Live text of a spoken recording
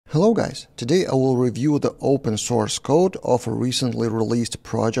Hello guys, today I will review the open source code of a recently released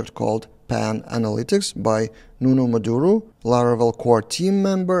project called Pan Analytics by Nuno Maduro, Laravel core team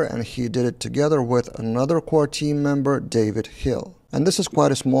member, and he did it together with another core team member, David Hill. And this is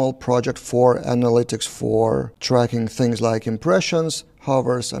quite a small project for analytics for tracking things like impressions,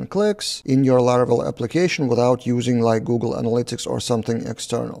 hovers and clicks in your Laravel application without using like Google Analytics or something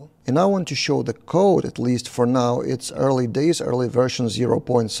external. And I want to show the code, at least for now. It's early days, early version 0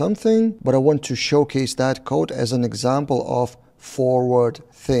 point something, but I want to showcase that code as an example of forward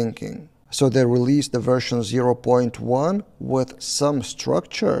thinking. So they released the version 0.1 with some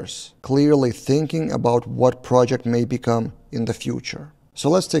structures, clearly thinking about what project may become in the future. So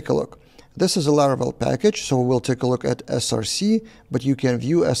let's take a look. This is a Laravel package, so we'll take a look at SRC, but you can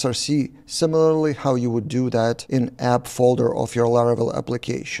view SRC similarly how you would do that in app folder of your Laravel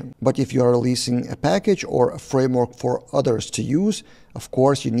application. But if you are releasing a package or a framework for others to use, of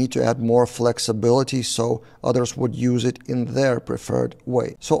course you need to add more flexibility so others would use it in their preferred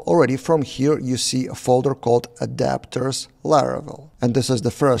way. So already from here you see a folder called Adapters Laravel. And this is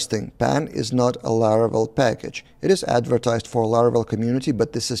the first thing. Pan is not a Laravel package. It is advertised for Laravel community,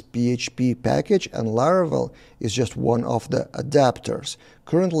 but this is PHP package and Laravel is just one of the adapters.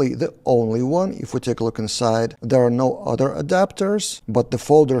 Currently the only one. If we take a look inside, there are no other adapters, but the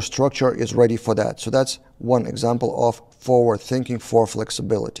folder structure is ready for that. So that's one example of forward thinking for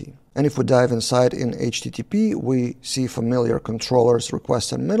flexibility. And if we dive inside in HTTP, we see familiar controllers,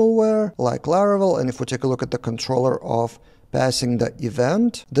 request and middleware like Laravel. And if we take a look at the controller of passing the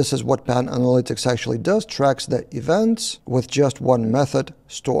event, this is what Pan Analytics actually does, tracks the events with just one method,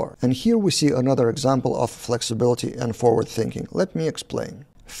 store. And here we see another example of flexibility and forward thinking. Let me explain.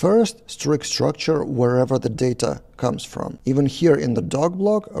 First, strict structure wherever the data comes from. Even here in the doc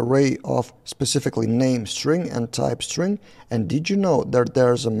block, array of specifically name string and type string. And did you know that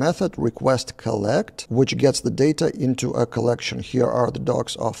there's a method request collect, which gets the data into a collection? Here are the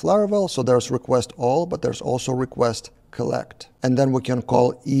docs of Laravel. So there's request all, but there's also request collect. And then we can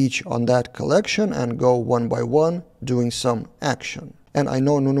call each on that collection and go one by one doing some action. And I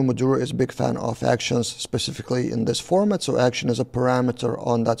know Nuno Maduro is a big fan of actions, specifically in this format. So action is a parameter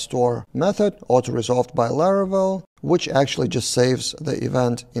on that store method, auto-resolved by Laravel, which actually just saves the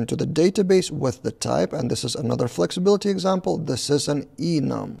event into the database with the type. And this is another flexibility example. This is an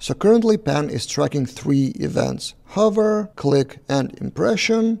ENUM. So currently Pan is tracking 3 events: hover, click, and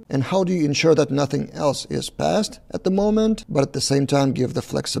impression. And how do you ensure that nothing else is passed at the moment, but at the same time give the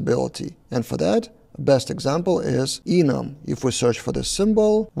flexibility? And for that, best example is enum. If we search for the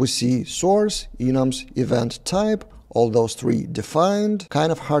symbol, we see source, enums, event type, all those 3 defined, kind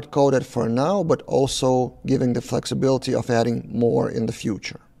of hard-coded for now, but also giving the flexibility of adding more in the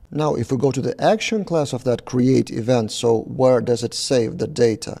future. Now, if we go to the action class of that create event, so where does it save the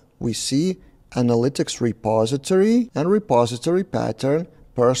data? We see analytics repository and repository pattern.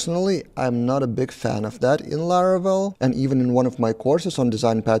 Personally, I'm not a big fan of that in Laravel, and even in one of my courses on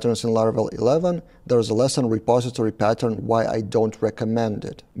design patterns in Laravel 11, there is a lesson repository pattern why I don't recommend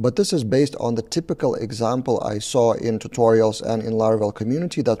it. But this is based on the typical example I saw in tutorials and in Laravel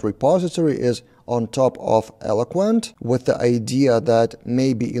community, that repository is on top of Eloquent, with the idea that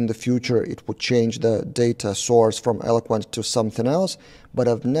maybe in the future it would change the data source from Eloquent to something else, but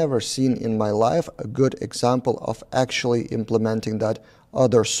I've never seen in my life a good example of actually implementing that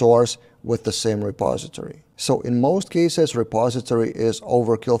other source with the same repository. So in most cases, repository is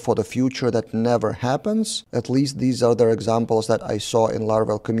overkill for the future. That never happens. At least these are the examples that I saw in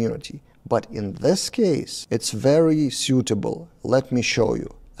Laravel community. But in this case, it's very suitable. Let me show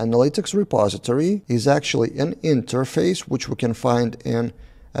you. Analytics repository is actually an interface which we can find in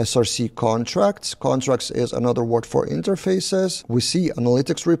SRC contracts. Contracts is another word for interfaces. We see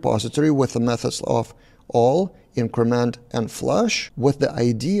analytics repository with the methods of all, increment, and flush, with the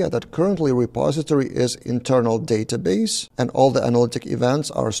idea that currently repository is internal database and all the analytic events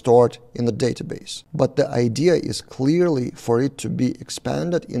are stored in the database. But the idea is clearly for it to be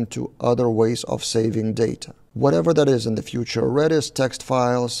expanded into other ways of saving data. Whatever that is in the future, Redis, text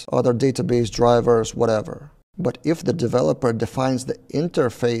files, other database drivers, whatever. But if the developer defines the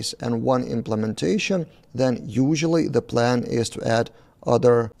interface and one implementation, then usually the plan is to add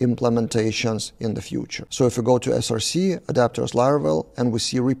other implementations in the future. So if we go to SRC Adapters Laravel and we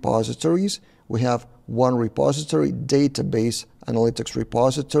see repositories, we have one repository, database analytics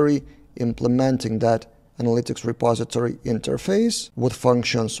repository, implementing that analytics repository interface with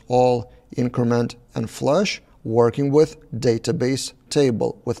functions all, increment, and flush. working with database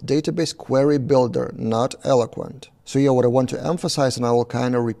table, with database query builder, not Eloquent. So yeah, what I want to emphasize, and I will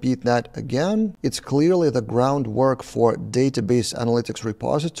kind of repeat that again, it's clearly the groundwork for database analytics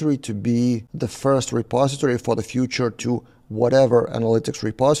repository to be the first repository for the future to whatever analytics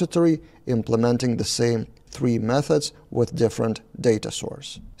repository, implementing the same 3 methods with different data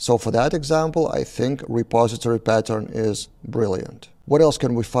source. So for that example, I think repository pattern is brilliant. What else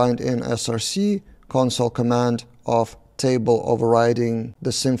can we find in SRC? Console command of table overriding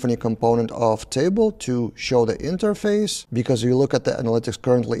the Symfony component of table to show the interface, because you look at the analytics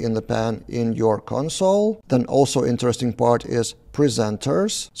currently in the pan in your console. Then also interesting part is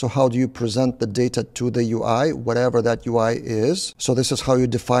presenters. So how do you present the data to the UI, whatever that UI is? So this is how you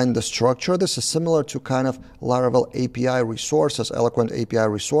define the structure. This is similar to kind of Laravel API resources, Eloquent API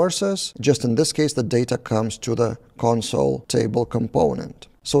resources. Just in this case, the data comes to the console table component.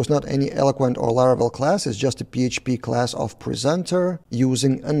 So it's not any Eloquent or Laravel class, it's just a PHP class of presenter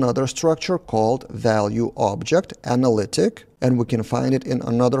using another structure called value object analytic, and we can find it in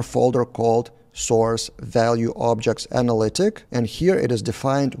another folder called source value objects analytic, and here it is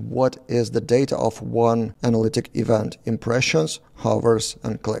defined what is the data of one analytic event: impressions, hovers,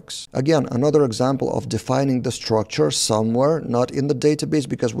 and clicks. Again, another example of defining the structure somewhere, not in the database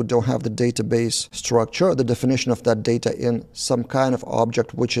because we don't have the database structure, the definition of that data in some kind of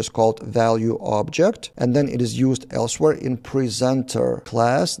object which is called value object, and then it is used elsewhere in presenter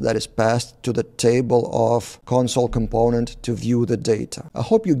class that is passed to the table of console component to view the data. I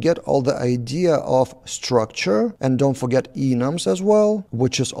hope you get all the idea of structure, and don't forget enums as well,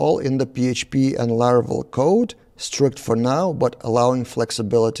 which is all in the PHP and Laravel code. Strict for now, but allowing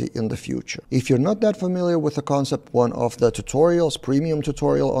flexibility in the future. If you're not that familiar with the concept, one of the tutorials, premium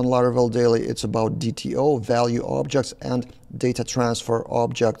tutorial on Laravel Daily, it's about DTO, value objects, and data transfer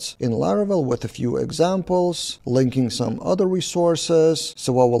objects in Laravel with a few examples, linking some other resources.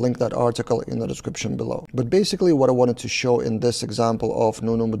 So I will link that article in the description below. But basically what I wanted to show in this example of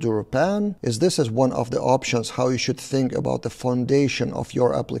Nunu Maduro Pan is this is one of the options how you should think about the foundation of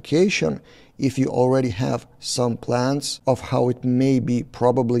your application if you already have some plans of how it may be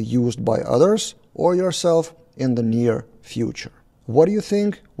probably used by others or yourself in the near future. What do you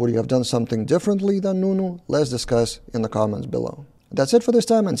think? Would you have done something differently than Nunu? Let's discuss in the comments below. That's it for this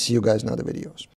time, and see you guys in other videos.